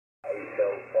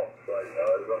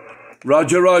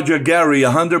Roger, Roger, Gary,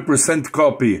 100%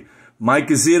 copy.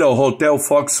 Mike Zero, Hotel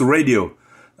Fox Radio.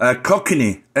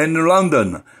 Cockney in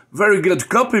London. Very good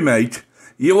copy, mate.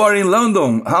 You are in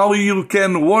London. How you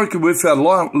can work with a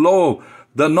low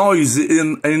the noise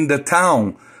in the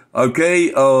town?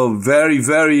 Okay, very,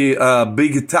 very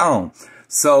big town.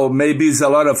 So maybe it's a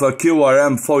lot of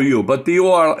QRM for you. But you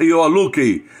are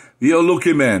lucky. You're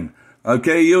lucky, man.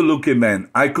 Okay, you're lucky, man.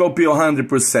 I copy 100%.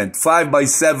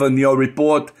 5x7 your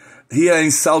report here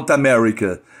in South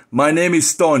America. My name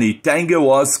is Tony. Tango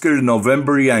Oscar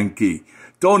November Yankee.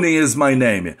 Tony is my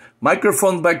name.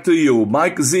 Microphone back to you.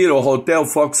 Mike Zero, Hotel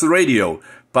Fox Radio.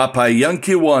 Papa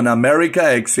Yankee 1, America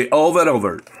X. Over,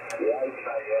 over.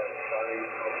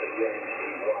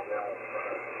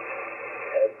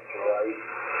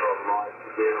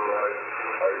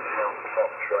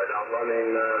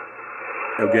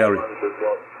 Oh, Gary. 500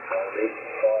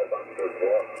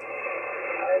 watts,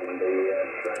 and the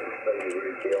transceiver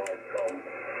is the ICOM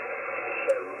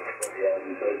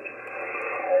 7300,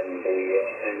 and the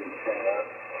antenna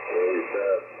is a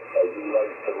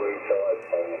rotary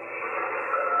dipole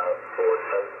for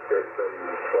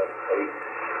 1520.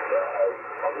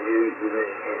 I'm using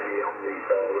it in the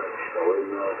omnidirectional in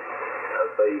a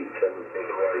V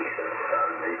configuration,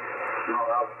 only not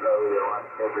up low, like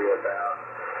probably about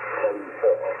 10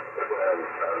 foot off the ground,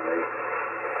 Tony.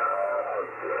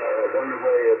 I wonder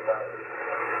whereabouts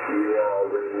you are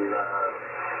in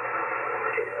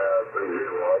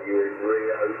Brazil. Are you in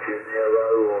Rio de Janeiro,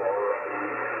 or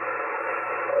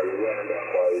are you around that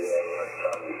way there,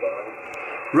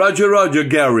 Roger, Roger,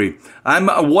 Gary. I'm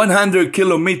 100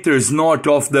 kilometers north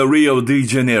of the Rio de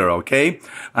Janeiro, okay?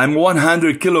 I'm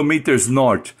 100 kilometers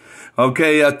north.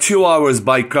 Okay, 2 hours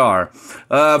by car.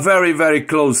 Very, very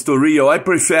close to Rio. I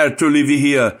prefer to live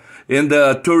here in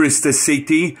the tourist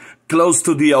city, close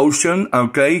to the ocean,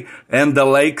 okay? And the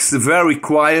lakes, very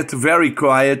quiet,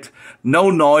 no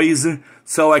noise.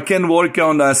 So I can work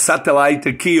on a satellite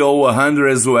KO 100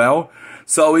 as well.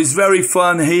 So it's very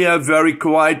fun here, very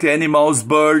quiet, animals,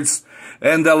 birds,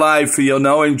 and the life, you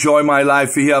know, enjoy my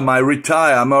life here. I'm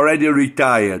already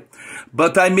retired.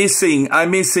 But I'm missing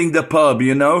the pub,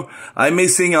 you know. I'm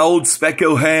missing old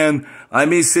speckled hen. I'm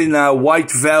missing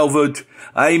white velvet.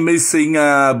 I'm missing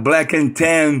black and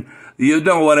tan. You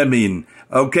know what I mean.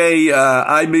 Okay,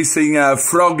 I'm missing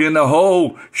frog in a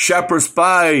hole, shepherd's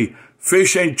pie,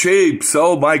 fish and chips.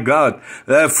 Oh my God.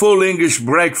 Full English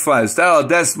breakfast. Oh,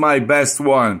 that's my best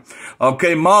one.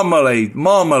 Okay, marmalade.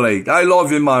 I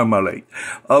love you, marmalade.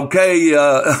 Okay,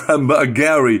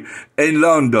 Gary in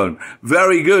London.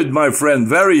 Very good, my friend.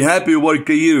 Very happy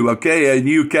working you. Okay, and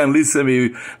you can listen to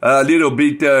me a little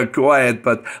bit quiet,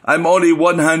 but I'm only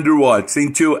 100 watts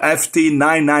into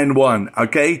FT991.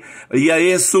 Okay,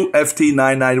 ESSE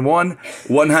FT991,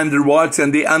 100 watts,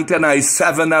 and the antenna is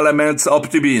 7 elements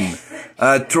opti-beam.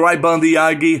 Tri-band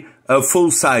Yagi,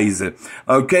 full size.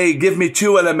 Okay, give me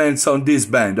 2 elements on this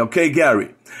band. Okay,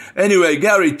 Gary. Anyway,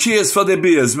 Gary, cheers for the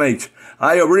beers, mate.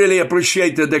 I really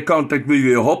appreciated the contact with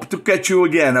you. Hope to catch you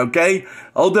again, okay?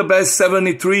 All the best,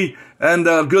 73, and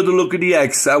good luck at the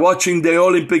X, watching the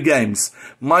Olympic Games.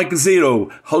 Mike Zero,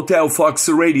 Hotel Fox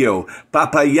Radio,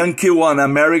 Papa Yankee 1,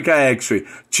 America X.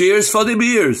 Cheers for the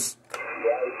beers.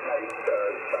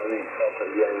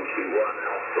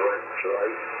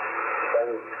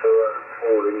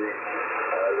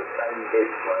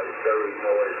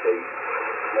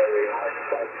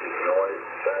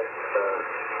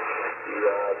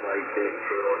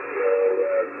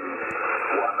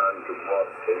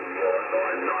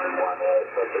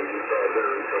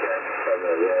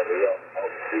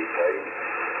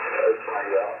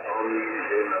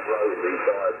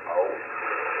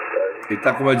 Ele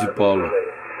tá com uma de polo.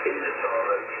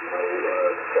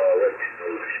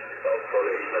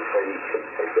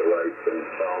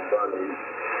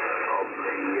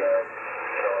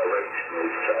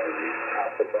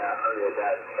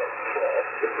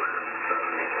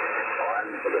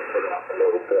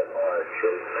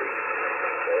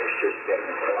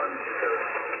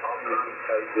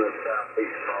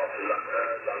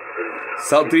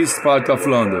 Southeast part of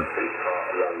London.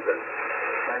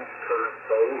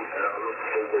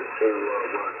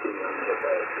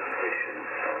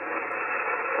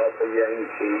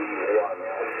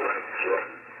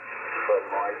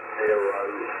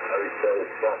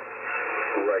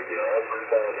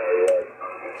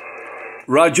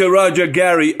 Roger, Roger,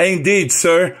 Gary. Indeed,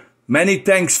 sir. Many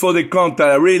thanks for the contact.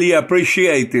 I really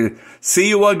appreciate it. See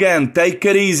you again. Take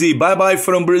it easy. Bye-bye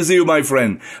from Brazil, my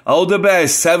friend. All the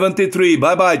best. 73.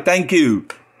 Bye-bye. Thank you.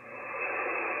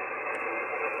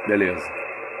 Beleza.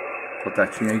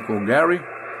 Contatinho aí com o Gary.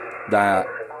 da...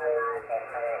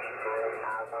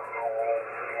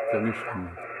 me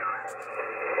chama.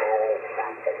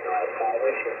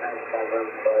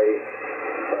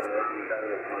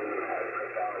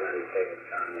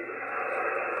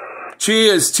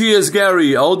 Cheers, cheers,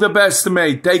 Gary. All the best,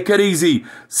 mate. Take it easy.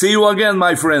 See you again,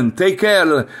 my friend. Take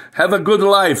care. Have a good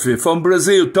life. From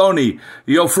Brazil, Tony,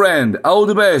 your friend. All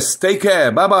the best. Take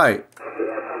care. Bye-bye.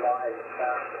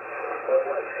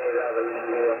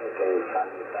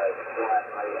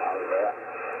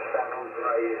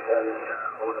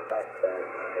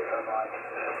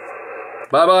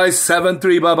 Bye-bye,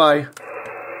 7-3, bye-bye.